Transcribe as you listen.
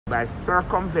by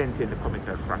circumventing the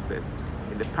committal process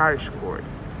in the parish court,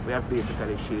 we have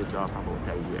basically shaved off about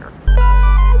a year.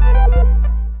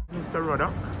 Mr.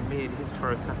 Ruddock made his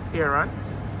first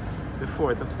appearance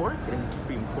before the court in the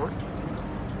Supreme Court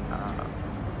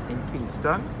in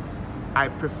Kingston. I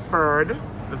preferred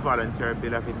the voluntary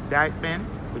bill of indictment,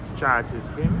 which charges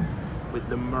him with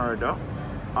the murder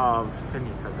of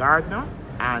Jamaica Gleaner,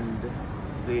 and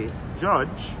the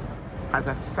judge has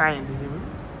assigned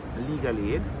him legal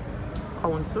aid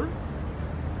counsel.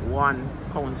 One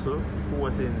counsel who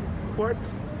was in court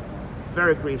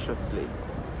very graciously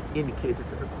indicated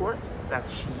to the court that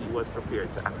she was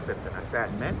prepared to accept an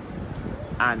assignment,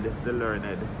 and the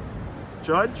learned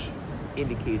judge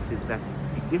indicated that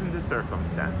given the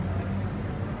circumstances,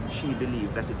 she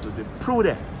believed that it would be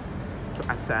prudent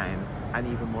to assign an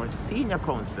even more senior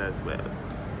counsel as well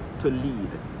to lead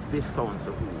this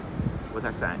counsel who was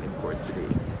assigned in court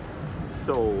today.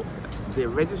 So the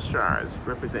registrar's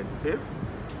representative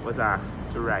was asked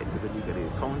to write to the legal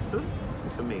aid counsel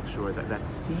to make sure that that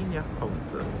senior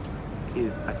counsel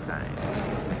is assigned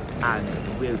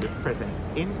and will be present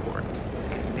in court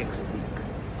next week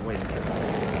when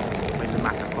the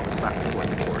matter comes back before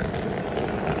the court.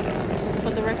 For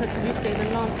the record, could you state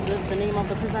the name of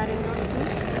the presiding judge,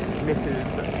 please?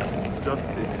 Mrs.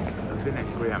 Justice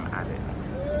Vinette Graham Allen.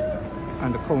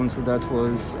 And the counsel that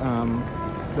was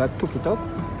that took it up?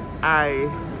 I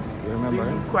remember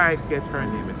didn't quite get her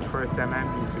name. It's the first time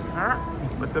I'm meeting her,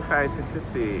 but suffice it to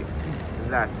say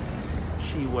that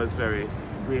she was very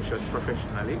gracious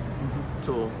professionally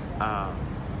to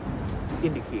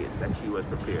indicate that she was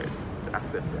prepared to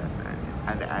accept the assignment,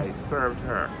 and I served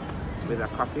her with a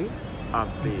copy of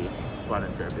the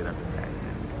voluntary bill of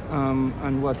indictment.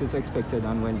 And what is expected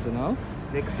on Wednesday now?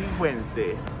 Next week,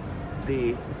 Wednesday,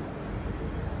 the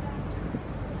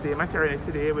same attorney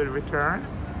today will return,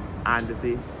 and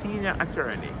the senior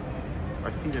attorney,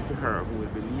 or senior to her, who will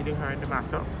be leading her in the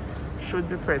matter, should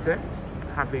be present,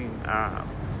 having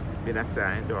been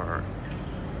assigned,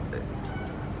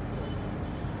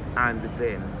 and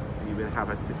then we will have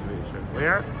a situation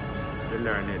where the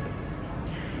learned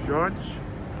judge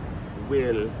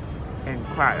will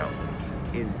inquire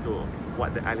into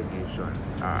what the allegations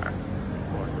are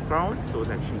on the ground, so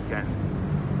that she can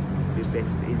be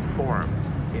best informed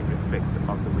in respect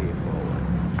of the way forward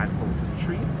and how to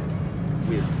treat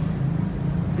with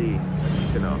the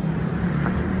particular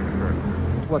accused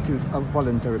person. What is a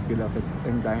voluntary bill of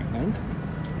indictment?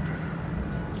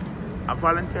 A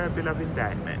voluntary bill of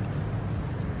indictment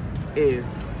is,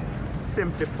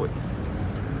 simply put,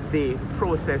 the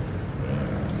process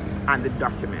and the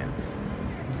document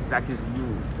that is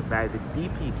used by the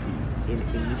DPP in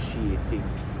initiating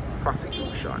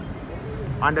prosecution.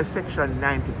 Under Section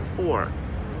 94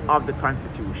 of the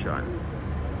Constitution,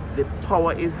 the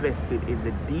power is vested in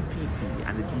the DPP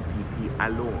and the DPP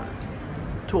alone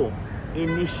to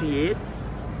initiate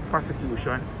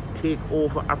prosecution, take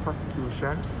over a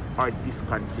prosecution, or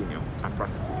discontinue a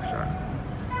prosecution.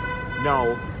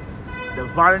 Now, the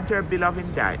voluntary bill of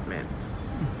indictment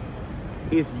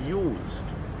is used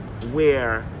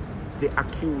where the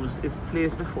accused is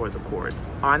placed before the court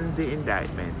on the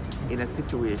indictment in a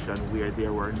situation where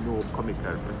there were no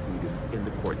committal proceedings in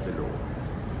the court below.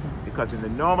 Because in the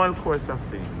normal course of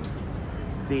things,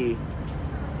 the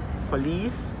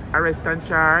police arrest and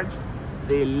charge,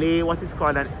 they lay what is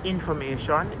called an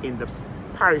information in the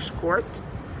parish court.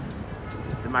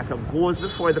 The matter goes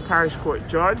before the parish court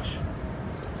judge,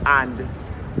 and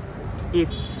it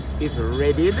is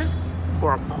readied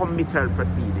for committal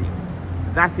proceedings.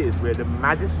 That is where the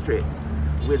magistrate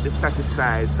will be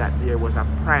satisfied that there was a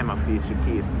prima facie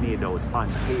case made out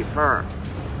on paper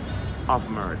of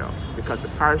murder, because the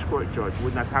parish court judge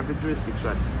would not have the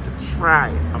jurisdiction to try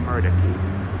a murder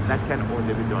case. That can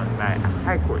only be done by a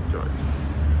high court judge.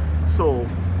 So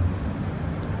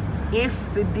if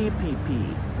the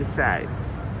DPP decides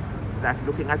that,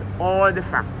 looking at all the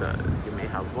factors, you may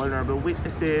have vulnerable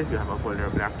witnesses, you have a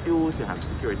vulnerable accused, you have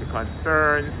security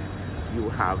concerns, you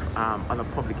have other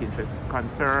public interest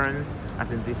concerns,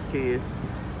 as in this case,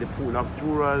 the pool of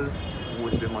jurors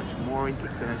would be much more in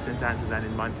Kingston and St. Andrews than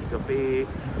in Montego Bay,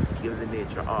 given the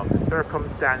nature of the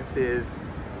circumstances.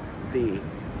 The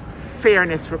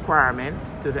fairness requirement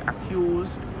to the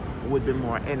accused would be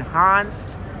more enhanced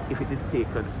if it is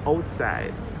taken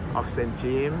outside of St.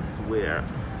 James, where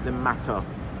the matter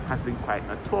has been quite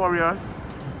notorious.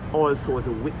 Also,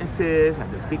 the witnesses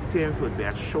and the victims would be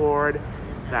assured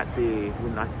that they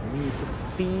will not need to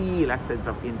feel a sense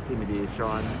of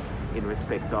intimidation in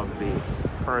respect of the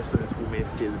persons who may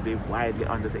still be widely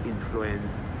under the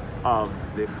influence of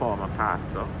the former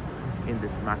pastor in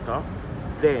this matter.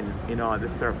 then in all the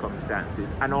circumstances,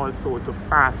 and also to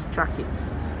fast track it,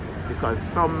 because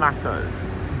some matters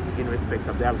in respect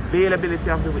of the availability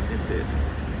of the witnesses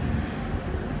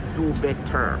do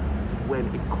better when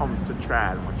it comes to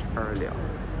trial much earlier.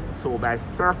 So by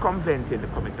circumventing the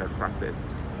committal process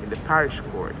in the parish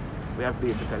court, we have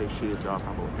basically shaved off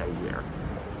about a year.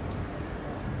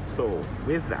 So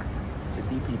with that, the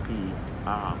DPP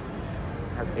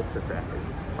has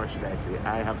exercised, or should I say,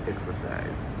 I have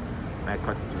exercised my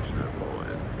constitutional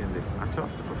powers in this matter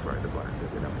to prefer the voluntary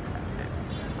will of the cabinet.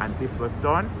 And this was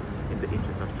done in the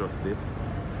interest of justice,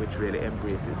 which really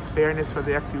embraces fairness for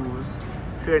the accused,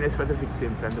 fairness for the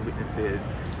victims and the witnesses,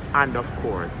 and of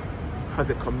course for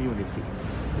the community,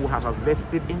 who have a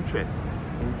vested interest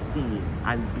in seeing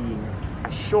and being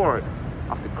assured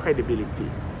of the credibility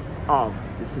of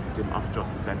the system of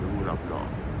justice and the rule of law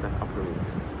that operates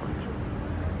in this country.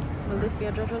 Will this be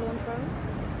a judge alone trial?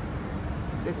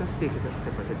 Let us take it a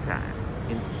step at a time.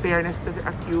 In fairness to the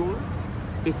accused,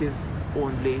 it is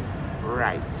only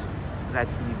right that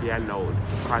he be allowed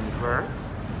to converse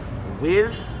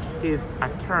with his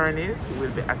attorneys who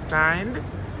will be assigned,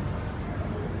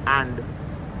 and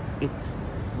it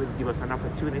will give us an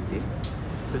opportunity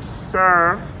to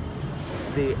serve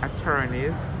the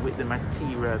attorneys with the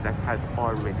material that has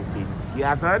already been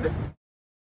gathered.